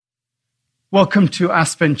Welcome to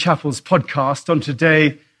Aspen Chapel's podcast on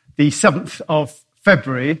today, the 7th of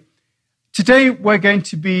February. Today we're going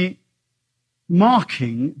to be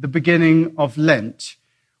marking the beginning of Lent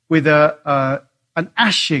with an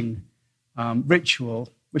ashing ritual,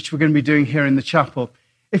 which we're going to be doing here in the chapel.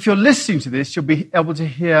 If you're listening to this, you'll be able to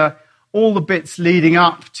hear all the bits leading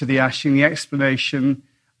up to the ashing, the explanation.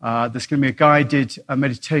 There's going to be a guided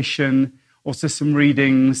meditation, also some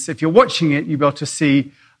readings. If you're watching it, you'll be able to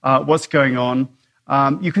see what's going on.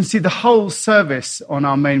 You can see the whole service on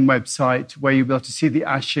our main website, where you'll be able to see the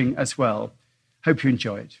ashing as well. Hope you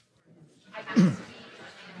enjoy it.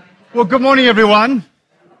 Well, good morning, everyone.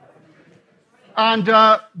 And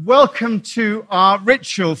welcome to our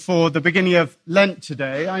ritual for the beginning of Lent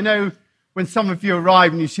today. I know when some of you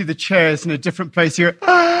arrive and you see the chairs in a different place, you go,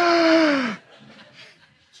 ah!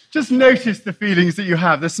 Just notice the feelings that you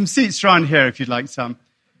have. There's some seats around here if you'd like some.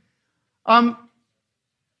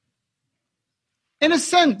 In a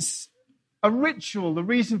sense, a ritual, the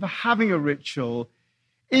reason for having a ritual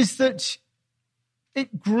is that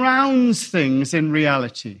it grounds things in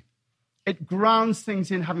reality. It grounds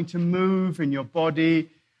things in having to move in your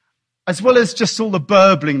body, as well as just all the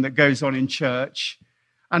burbling that goes on in church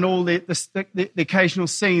and all the occasional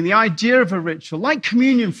singing. The idea of a ritual, like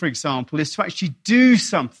communion, for example, is to actually do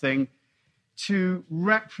something to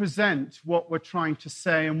represent what we're trying to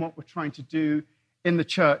say and what we're trying to do in the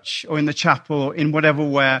church or in the chapel or in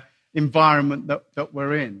whatever environment that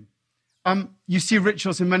we're in. You see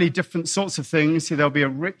rituals in many different sorts of things. So there'll be a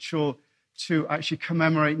ritual to actually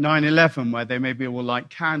commemorate 9/11, where they maybe will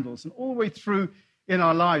light candles. And all the way through in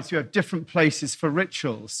our lives, you have different places for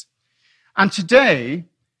rituals. And today,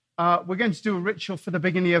 we're going to do a ritual for the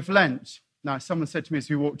beginning of Lent. Now, someone said to me as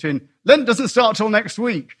we walked in, Lent doesn't start till next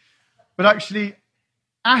week. But actually,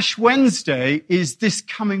 Ash Wednesday is this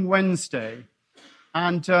coming Wednesday.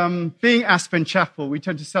 And being Aspen Chapel, we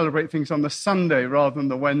tend to celebrate things on the Sunday rather than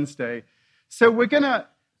the Wednesday. So we're going to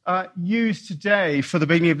use today for the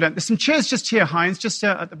beginning of Lent. There's some chairs just here, Heinz, just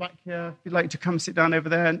at the back here. If you'd like to come sit down over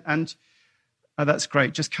there, and that's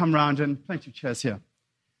great. Just come round, and plenty of chairs here.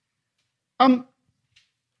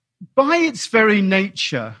 By its very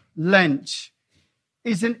nature, Lent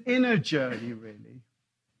is an inner journey, really.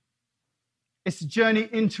 It's a journey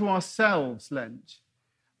into ourselves, Lent.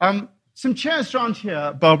 Some chairs around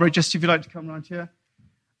here, Barbara, just if you'd like to come around here.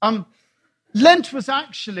 Lent was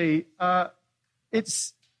actually,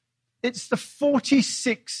 it's the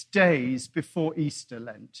 46 days before Easter,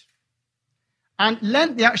 Lent. And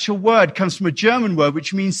Lent, the actual word, comes from a German word,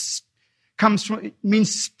 which means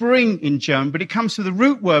spring in German, but it comes from the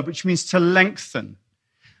root word, which means to lengthen.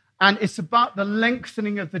 And it's about the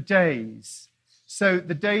lengthening of the days. So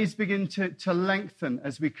the days begin to lengthen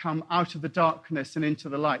as we come out of the darkness and into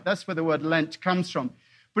the light. That's where the word Lent comes from.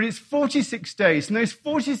 But it's 46 days, and those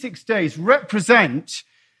 46 days represent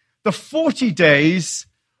the 40 days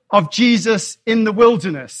of Jesus in the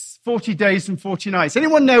wilderness, 40 days and 40 nights.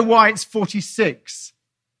 Anyone know why it's 46?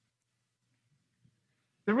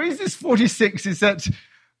 The reason it's 46 is that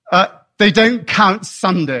they don't count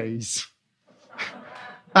Sundays.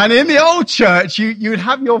 And in the old church, you would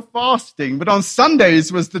have your fasting, but on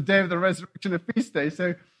Sundays was the day of the resurrection of feast day,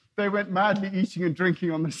 so they went madly eating and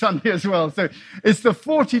drinking on the Sunday as well. So it's the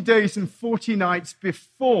 40 days and 40 nights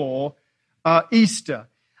before Easter.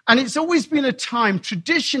 And it's always been a time,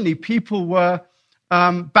 traditionally, people were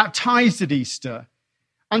baptized at Easter.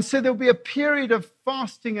 And so there'll be a period of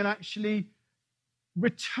fasting and actually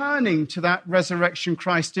returning to that resurrection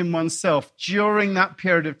Christ in oneself during that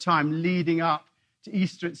period of time leading up to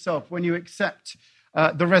Easter itself, when you accept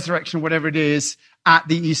the resurrection, whatever it is, at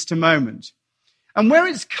the Easter moment. And where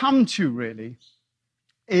it's come to, really,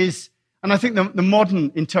 is, and I think the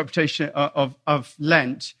modern interpretation of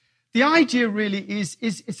Lent, the idea really is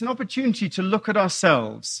it's an opportunity to look at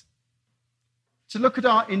ourselves, to look at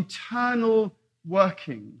our internal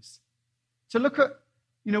workings, to look at,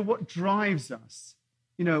 what drives us,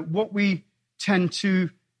 what we tend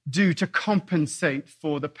to do to compensate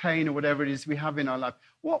for the pain or whatever it is we have in our life.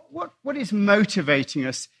 What is motivating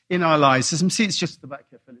us in our lives? There's some seats just at the back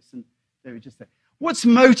here, Phyllis and David, just there. What's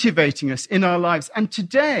motivating us in our lives? And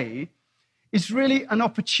today is really an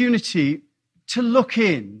opportunity to look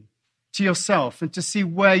in to yourself and to see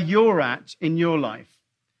where you're at in your life.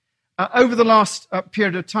 Over the last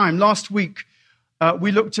period of time, last week,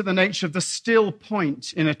 we looked at the nature of the still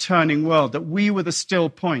point in a turning world, that we were the still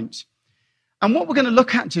point. And what we're going to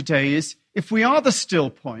look at today is, if we are the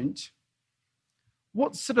still point,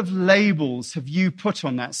 what sort of labels have you put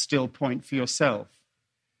on that still point for yourself?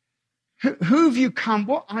 Who have you come,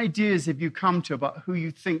 what ideas have you come to about who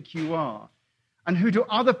you think you are? And who do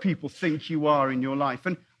other people think you are in your life?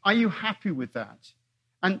 And are you happy with that?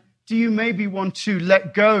 And do you maybe want to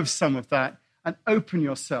let go of some of that and open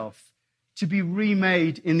yourself to be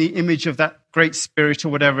remade in the image of that great spirit or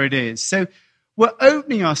whatever it is? So we're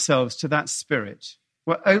opening ourselves to that spirit.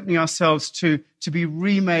 We're opening ourselves to be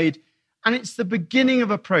remade. And it's the beginning of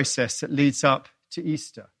a process that leads up to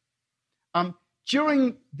Easter.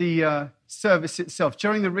 During the service itself,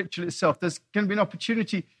 during the ritual itself, there's going to be an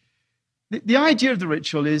opportunity. The idea of the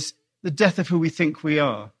ritual is the death of who we think we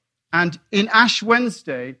are. And in Ash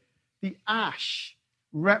Wednesday, the ash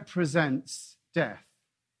represents death.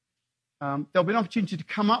 There'll be an opportunity to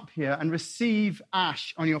come up here and receive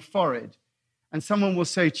ash on your forehead. And someone will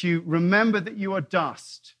say to you, remember that you are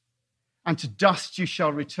dust, and to dust you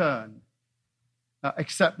shall return.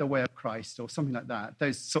 Accept the way of Christ, or something like that,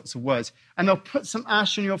 those sorts of words. And they'll put some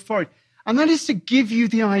ash on your forehead. And that is to give you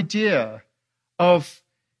the idea of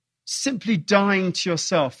simply dying to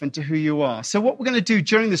yourself and to who you are. So what we're going to do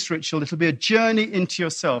during this ritual, it'll be a journey into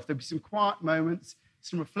yourself. There'll be some quiet moments,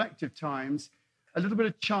 some reflective times, a little bit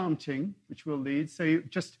of chanting, which will lead. So you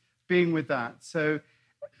just being with that. So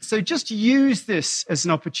just use this as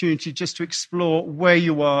an opportunity just to explore where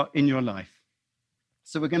you are in your life.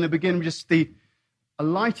 So we're going to begin with just a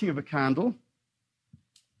lighting of a candle.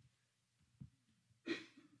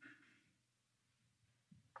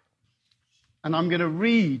 And I'm going to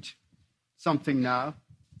read something now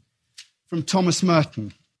from Thomas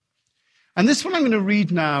Merton. And this one I'm going to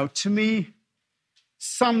read now, to me,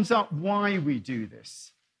 sums up why we do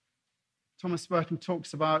this. Thomas Merton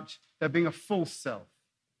talks about there being a false self,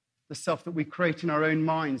 the self that we create in our own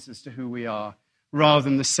minds as to who we are, rather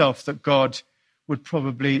than the self that God would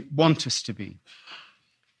probably want us to be.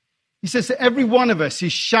 He says that every one of us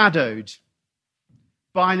is shadowed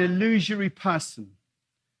by an illusory person,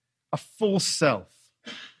 a false self.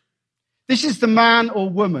 This is the man or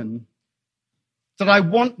woman that I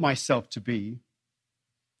want myself to be,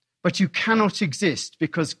 but you cannot exist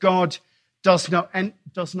because God does not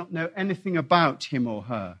know anything about him or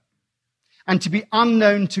her. And to be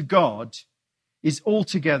unknown to God is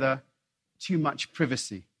altogether too much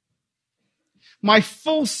privacy. My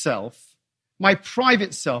false self, my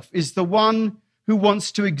private self, is the one who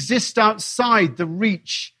wants to exist outside the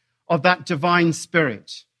reach of that divine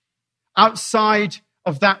spirit, outside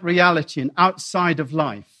of that reality and outside of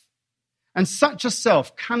life. And such a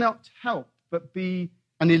self cannot help but be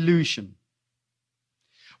an illusion.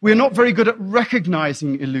 We're not very good at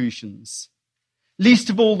recognizing illusions, least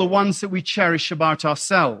of all the ones that we cherish about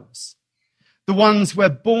ourselves, the ones we're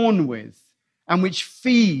born with and which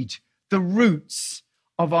feed the roots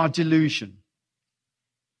of our delusion.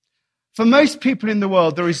 For most people in the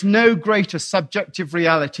world, there is no greater subjective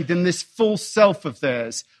reality than this false self of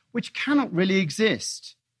theirs, which cannot really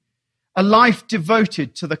exist. A life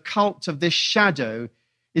devoted to the cult of this shadow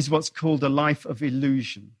is what's called a life of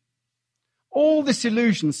illusion. All this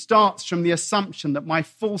illusion starts from the assumption that my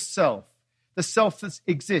false self, the self that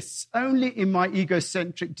exists only in my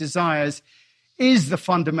egocentric desires, is the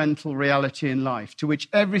fundamental reality in life to which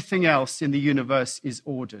everything else in the universe is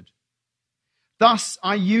ordered. Thus,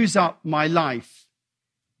 I use up my life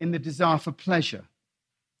in the desire for pleasure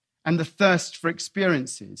and the thirst for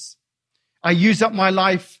experiences. I use up my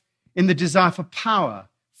life in the desire for power,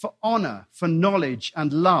 for honor, for knowledge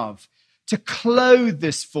and love, to clothe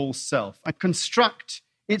this false self and construct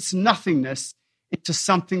its nothingness into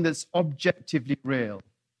something that's objectively real.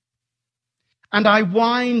 And I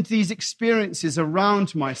wind these experiences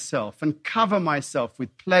around myself and cover myself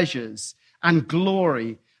with pleasures and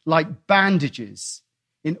glory like bandages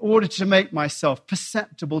in order to make myself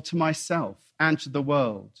perceptible to myself and to the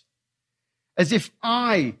world. As if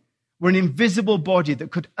I were an invisible body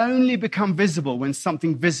that could only become visible when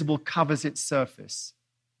something visible covers its surface.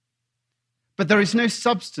 But there is no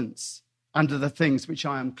substance under the things which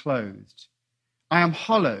I am clothed. I am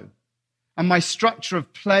hollow, and my structure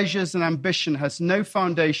of pleasures and ambition has no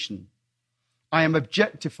foundation. I am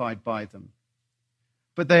objectified by them.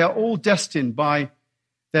 But they are all destined by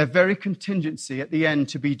their very contingency at the end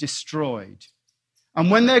to be destroyed. And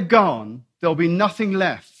when they're gone, there'll be nothing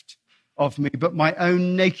left of me but my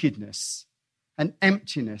own nakedness and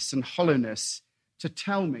emptiness and hollowness to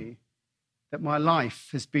tell me that my life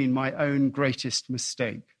has been my own greatest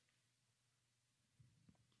mistake.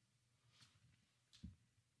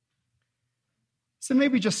 So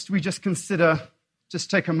maybe we just consider,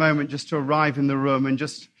 just take a moment just to arrive in the room and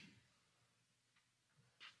just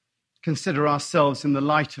consider ourselves in the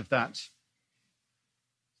light of that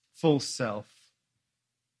false self.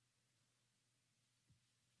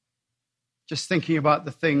 Just thinking about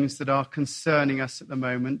the things that are concerning us at the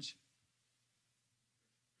moment.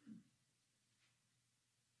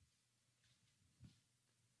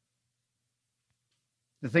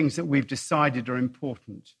 the things that we've decided are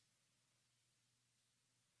important.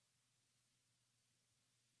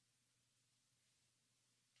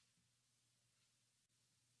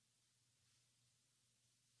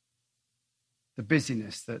 The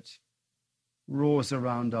busyness that roars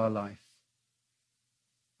around our life.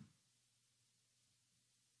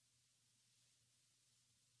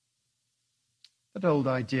 That old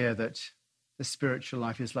idea that the spiritual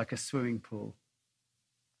life is like a swimming pool.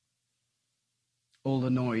 All the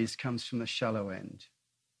noise comes from the shallow end.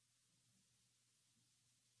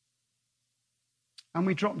 And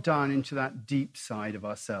we drop down into that deep side of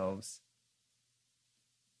ourselves.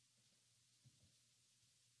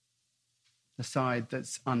 The side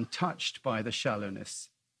that's untouched by the shallowness.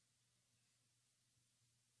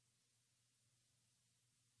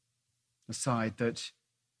 The side that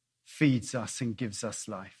feeds us and gives us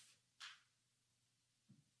life.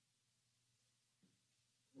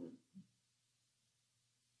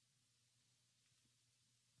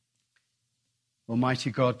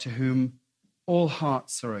 Almighty God, to whom all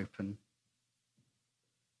hearts are open,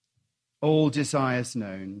 all desires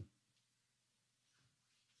known,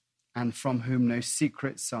 and from whom no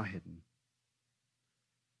secrets are hidden.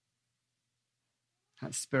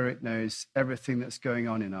 That Spirit knows everything that's going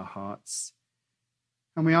on in our hearts,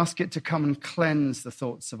 and we ask it to come and cleanse the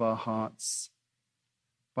thoughts of our hearts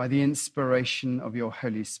by the inspiration of your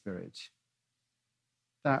Holy Spirit,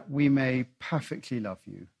 that we may perfectly love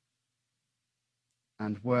you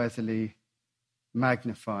and worthily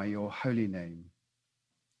magnify your holy name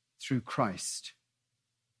through Christ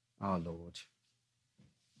our Lord.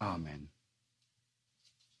 Amen.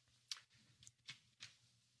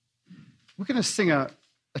 We're going to sing a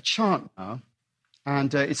chant now,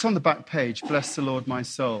 and it's on the back page, Bless the Lord, my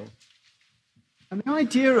soul. And the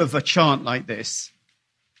idea of a chant like this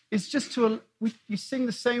is just you sing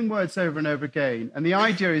the same words over and over again, and the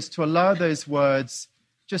idea is to allow those words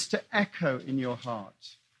just to echo in your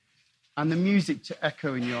heart, and the music to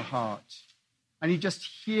echo in your heart. And you just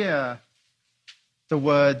hear the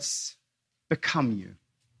words become you.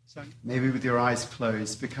 So maybe with your eyes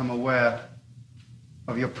closed, become aware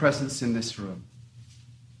of your presence in this room.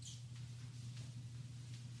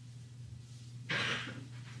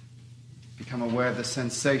 Become aware of the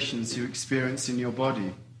sensations you experience in your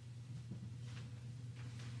body.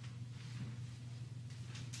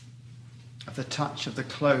 Of the touch of the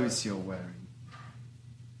clothes you're wearing.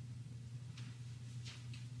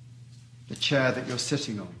 The chair that you're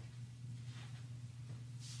sitting on.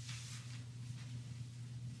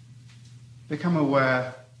 Become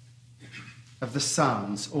aware of the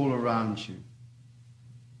sounds all around you.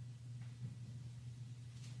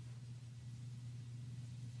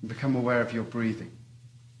 And become aware of your breathing.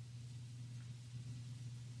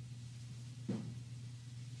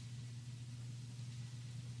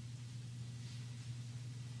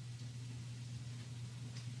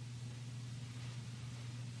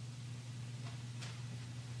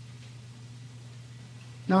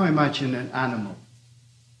 Now imagine an animal,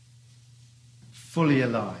 fully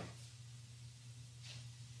alive,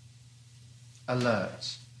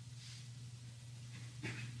 alert.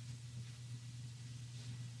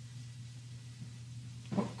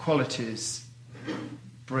 What qualities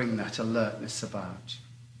bring that alertness about?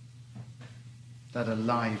 That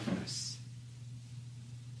aliveness?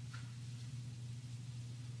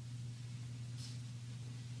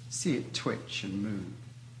 See it twitch and move.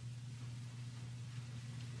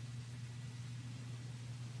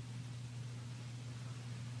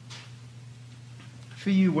 For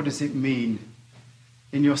you, what does it mean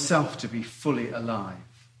in yourself to be fully alive?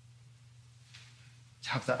 To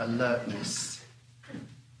have that alertness,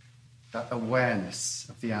 that awareness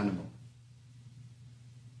of the animal.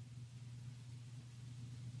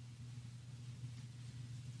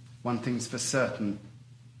 One thing's for certain,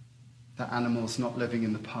 that animal's not living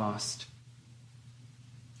in the past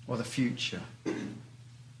or the future.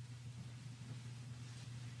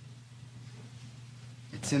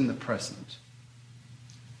 It's in the present.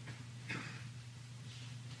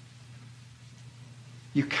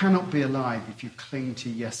 You cannot be alive if you cling to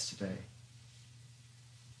yesterday.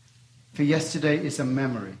 For yesterday is a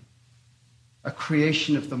memory, a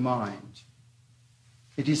creation of the mind.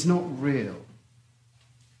 It is not real.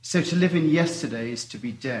 So to live in yesterday is to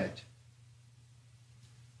be dead.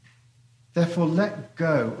 Therefore, let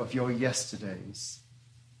go of your yesterdays,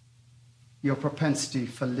 your propensity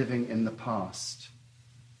for living in the past.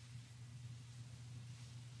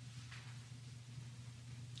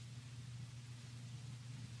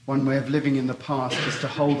 One way of living in the past is to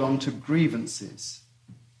hold on to grievances.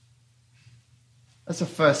 As a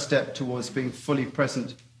first step towards being fully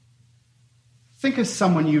present Think of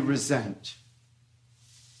someone you resent.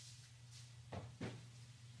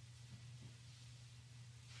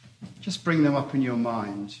 Just bring them up in your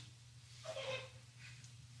mind.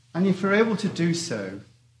 And if you're able to do so,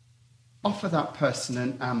 offer that person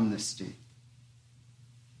an amnesty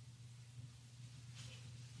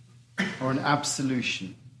or an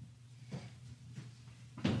absolution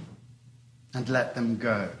and let them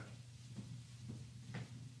go.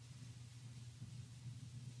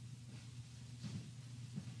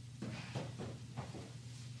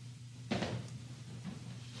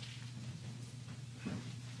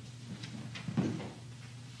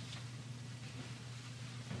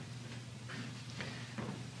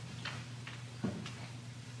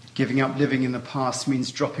 Giving up living in the past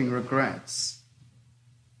means dropping regrets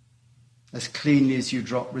as cleanly as you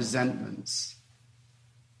drop resentments.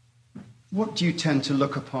 What do you tend to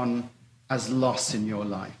look upon as loss in your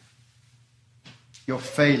life? Your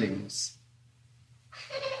failings,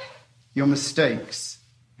 your mistakes,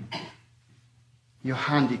 your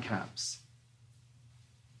handicaps,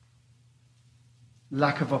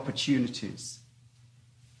 lack of opportunities,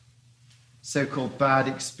 so-called bad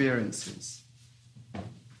experiences.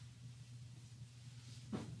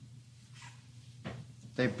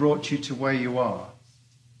 They brought you to where you are.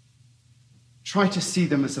 Try to see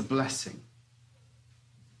them as a blessing.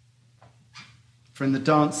 For in the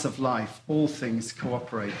dance of life, all things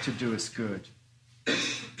cooperate to do us good.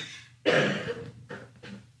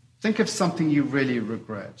 Think of something you really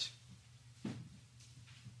regret.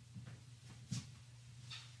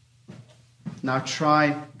 Now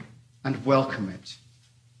try and welcome it.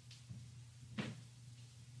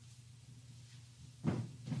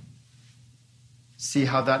 See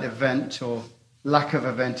how that event or lack of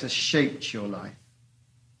event has shaped your life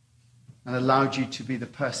and allowed you to be the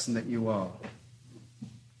person that you are.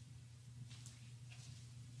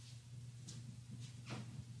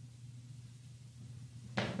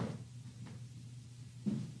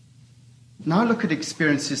 Now look at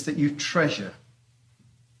experiences that you treasure.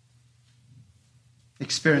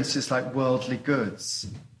 Experiences like worldly goods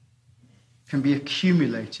can be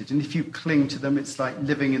accumulated, and if you cling to them, it's like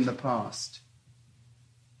living in the past.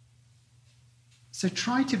 So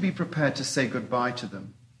try to be prepared to say goodbye to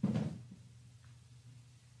them.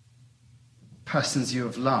 Persons you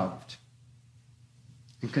have loved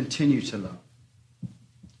and continue to love.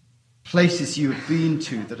 Places you have been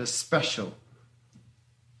to that are special.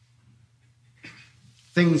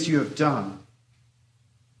 Things you have done.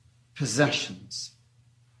 Possessions.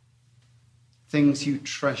 Things you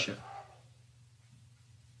treasure.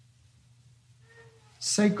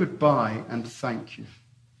 Say goodbye and thank you.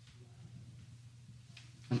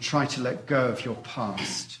 And try to let go of your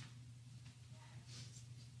past.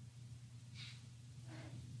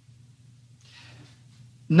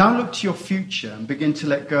 Now look to your future and begin to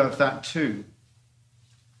let go of that too.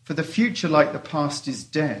 For the future, like the past, is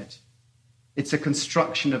dead. It's a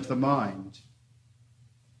construction of the mind.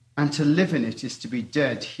 And to live in it is to be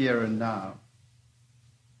dead here and now.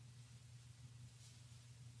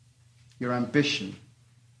 Your ambition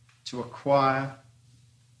to acquire,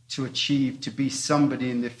 to achieve, to be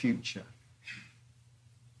somebody in the future.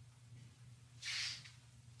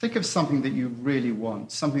 Think of something that you really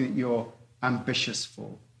want, something that you're ambitious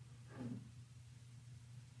for.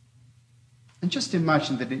 And just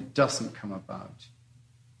imagine that it doesn't come about.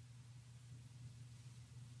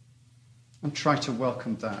 And try to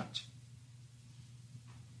welcome that.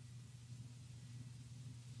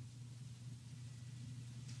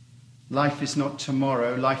 Life is not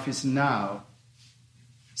tomorrow, life is now.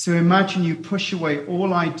 So imagine you push away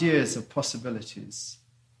all ideas of possibilities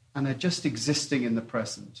and are just existing in the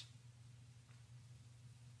present.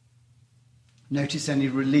 Notice any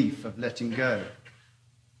relief of letting go.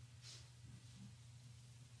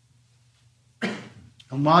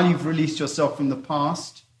 And while you've released yourself from the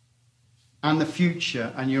past and the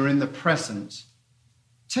future and you're in the present,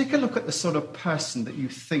 take a look at the sort of person that you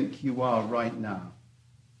think you are right now.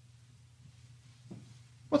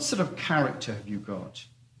 What sort of character have you got?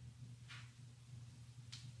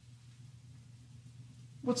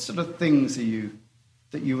 What sort of things are you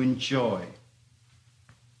that you enjoy?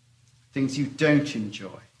 Things you don't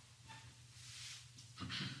enjoy?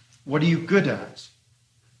 What are you good at?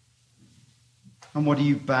 And what are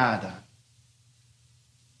you bad at?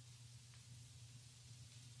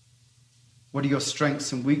 What are your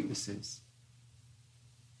strengths and weaknesses?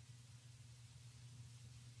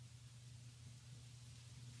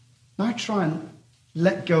 Now try and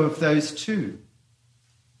let go of those too.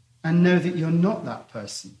 And know that you're not that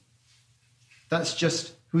person. That's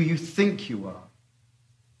just who you think you are.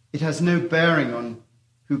 It has no bearing on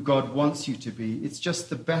who God wants you to be. It's just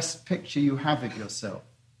the best picture you have of yourself.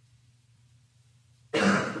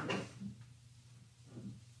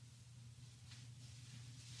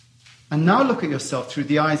 And now look at yourself through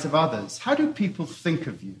the eyes of others. How do people think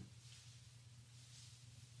of you?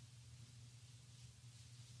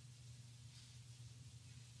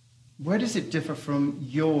 Where does it differ from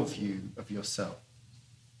your view of yourself?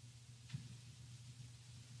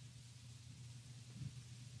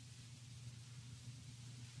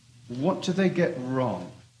 What do they get wrong?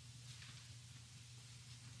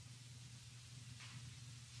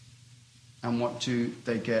 And what do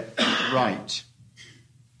they get right?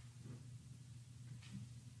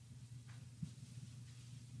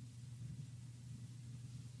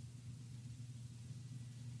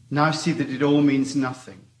 Now see that it all means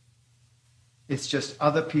nothing. It's just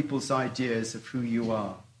other people's ideas of who you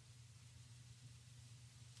are.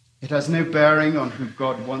 It has no bearing on who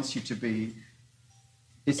God wants you to be.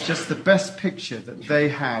 It's just the best picture that they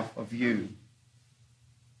have of you.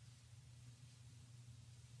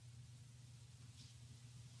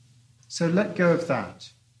 So let go of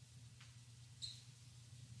that.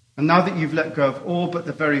 And now that you've let go of all but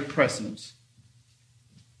the very present,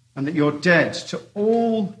 and that you're dead to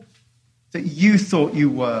all that you thought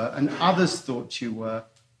you were and others thought you were,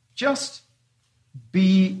 just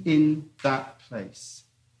be in that place.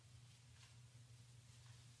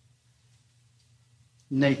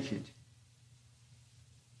 Naked.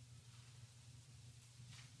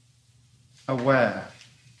 Aware.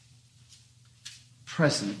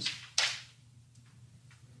 Present.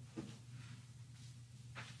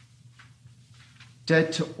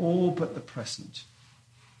 Dead to all but the present.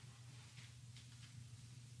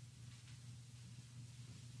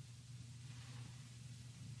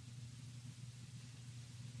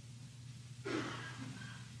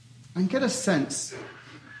 And get a sense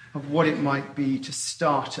of what it might be to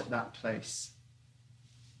start at that place.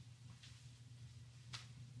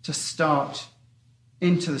 To start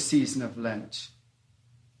into the season of Lent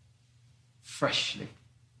freshly.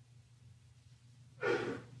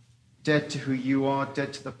 Dead to who you are,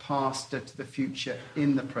 dead to the past, dead to the future,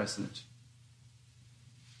 in the present.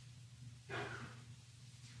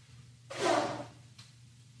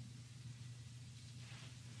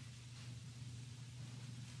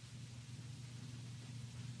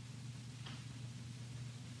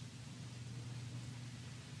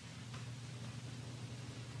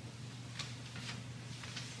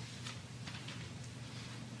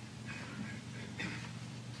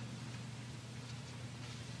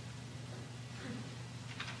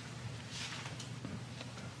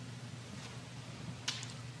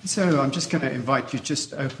 So I'm just going to invite you just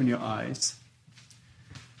to open your eyes.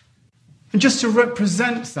 And just to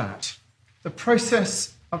represent that, the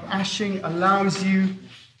process of ashing allows you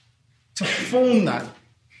to form that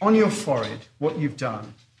on your forehead, what you've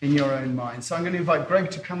done in your own mind. So I'm going to invite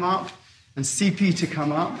Greg to come up, and CP to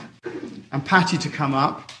come up, and Patty to come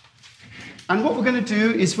up. And what we're going to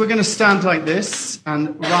do is we're going to stand like this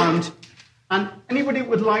and round. And anybody who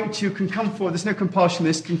would like to can come forward. There's no compulsion.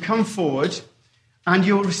 This can come forward. And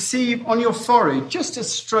you'll receive on your forehead just a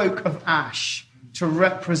stroke of ash to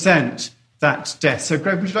represent that death. So,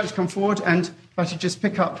 Greg, would you like to come forward and try to just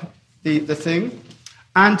pick up the thing?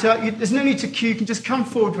 And there's no need to queue. You can just come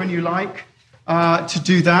forward when you like to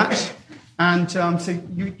do that. And so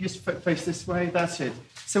you just face this way. That's it.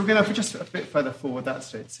 So we're going to just a bit further forward.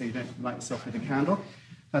 That's it. So you don't light yourself with a candle.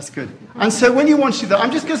 That's good. And so when you want to do that,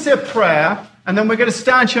 I'm just going to say a prayer. And then we're going to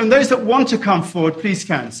stand here. And those that want to come forward, please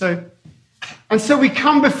can. And so we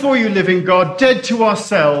come before you, living God, dead to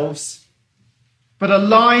ourselves, but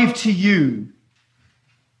alive to you,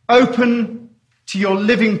 open to your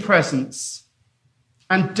living presence,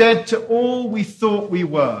 and dead to all we thought we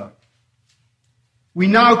were. We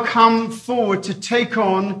now come forward to take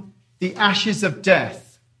on the ashes of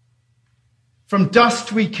death. From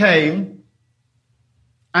dust we came,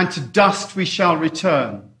 and to dust we shall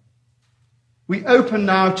return. We open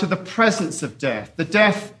now to the presence of death, the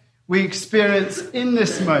death we experience in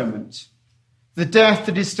this moment, the death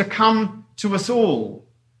that is to come to us all.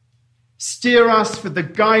 Steer us with the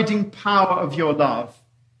guiding power of your love,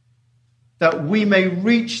 that we may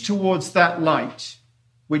reach towards that light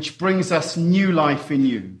which brings us new life in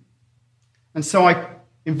you. And so I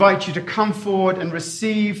invite you to come forward and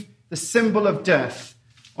receive the symbol of death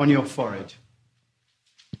on your forehead.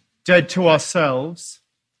 Dead to ourselves,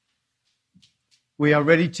 we are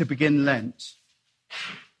ready to begin Lent,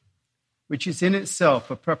 which is in itself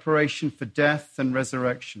a preparation for death and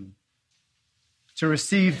resurrection, to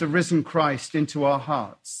receive the risen Christ into our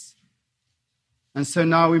hearts. And so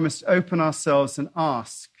now we must open ourselves and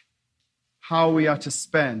ask how we are to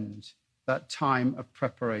spend that time of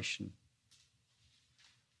preparation.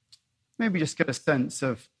 Maybe just get a sense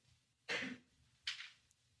of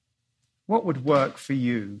what would work for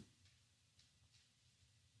you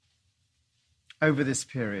over this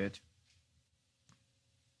period.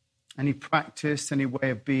 Any practice, any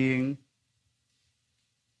way of being,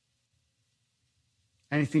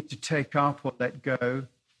 anything to take up or let go.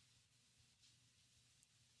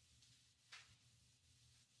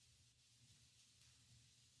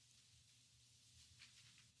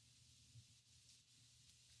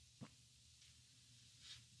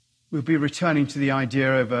 We'll be returning to the idea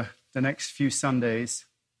over the next few Sundays.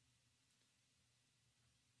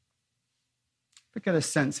 But get a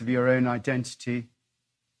sense of your own identity.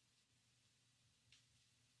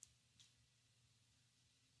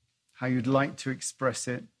 How you'd like to express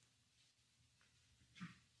it.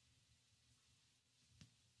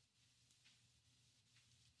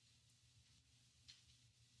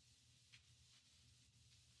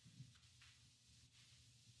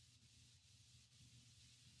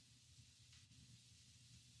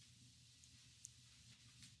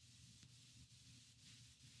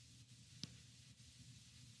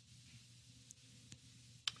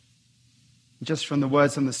 Just from the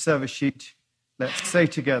words on the service sheet, let's say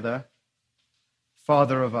together,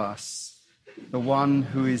 Father of us, the one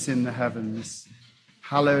who is in the heavens,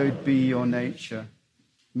 hallowed be your nature.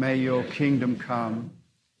 May your kingdom come.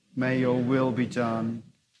 May your will be done,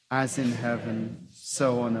 as in heaven,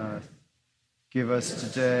 so on earth. Give us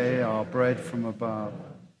today our bread from above,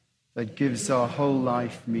 that gives our whole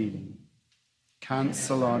life meaning.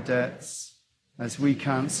 Cancel our debts, as we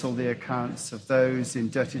cancel the accounts of those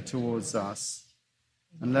indebted towards us.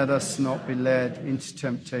 And let us not be led into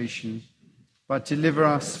temptation, but deliver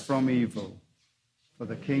us from evil. For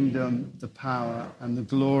the kingdom, the power, and the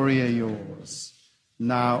glory are yours,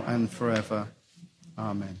 now and forever.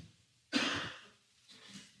 Amen.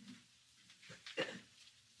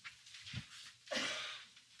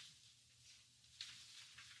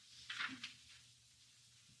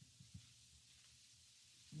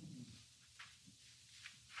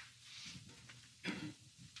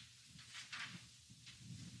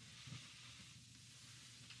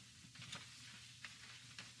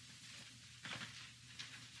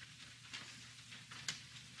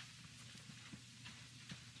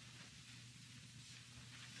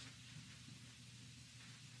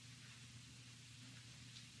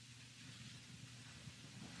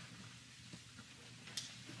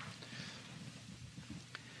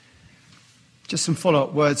 Just some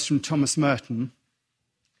follow-up words from Thomas Merton.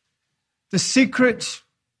 The secret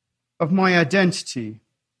of my identity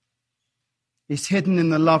is hidden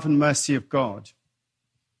in the love and mercy of God.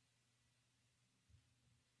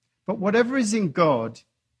 But whatever is in God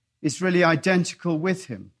is really identical with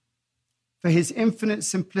him, for his infinite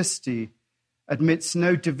simplicity admits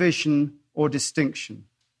no division or distinction.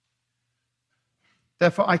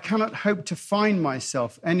 Therefore, I cannot hope to find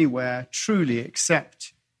myself anywhere truly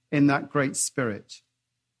except in that great Spirit.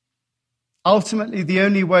 Ultimately, the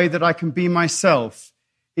only way that I can be myself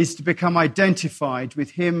is to become identified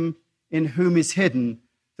with him in whom is hidden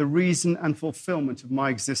the reason and fulfillment of my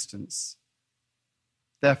existence.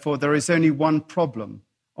 Therefore, there is only one problem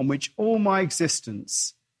on which all my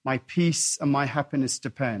existence, my peace and my happiness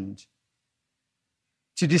depend.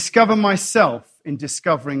 To discover myself in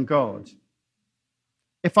discovering God.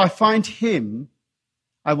 If I find him,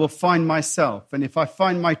 I will find myself, and if I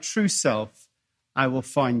find my true self, I will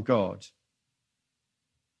find God.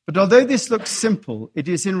 But although this looks simple, it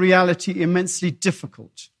is in reality immensely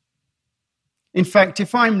difficult. In fact,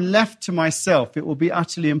 if I'm left to myself, it will be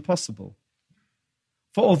utterly impossible.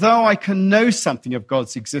 For although I can know something of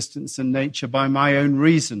God's existence and nature by my own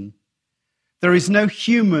reason, there is no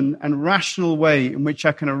human and rational way in which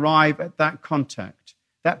I can arrive at that contact,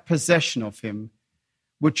 that possession of him,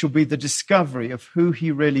 which will be the discovery of who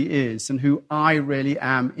he really is and who I really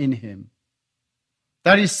am in him.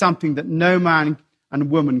 That is something that no man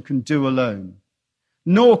and woman can do alone,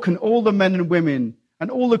 nor can all the men and women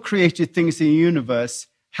and all the created things in the universe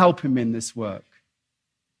help him in this work.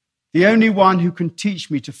 The only one who can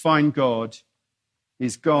teach me to find God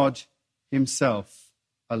is God himself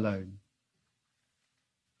alone.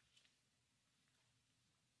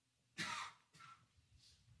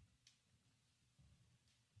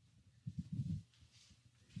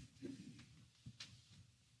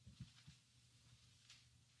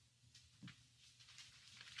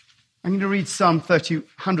 I'm going to read Psalm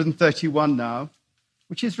 131 now,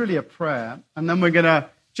 which is really a prayer, and then we're going to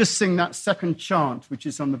just sing that second chant, which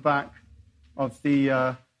is on the back of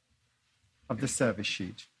the service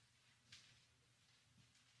sheet.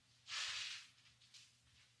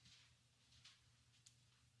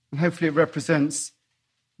 And hopefully it represents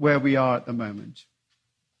where we are at the moment.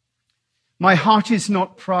 My heart is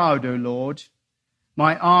not proud, O Lord.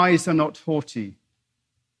 My eyes are not haughty.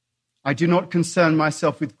 I do not concern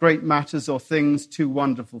myself with great matters or things too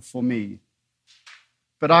wonderful for me.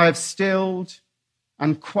 But I have stilled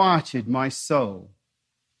and quieted my soul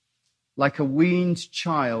like a weaned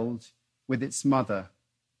child with its mother.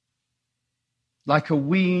 Like a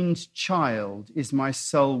weaned child is my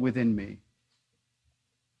soul within me.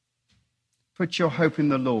 Put your hope in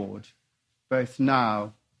the Lord, both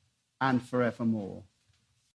now and forevermore.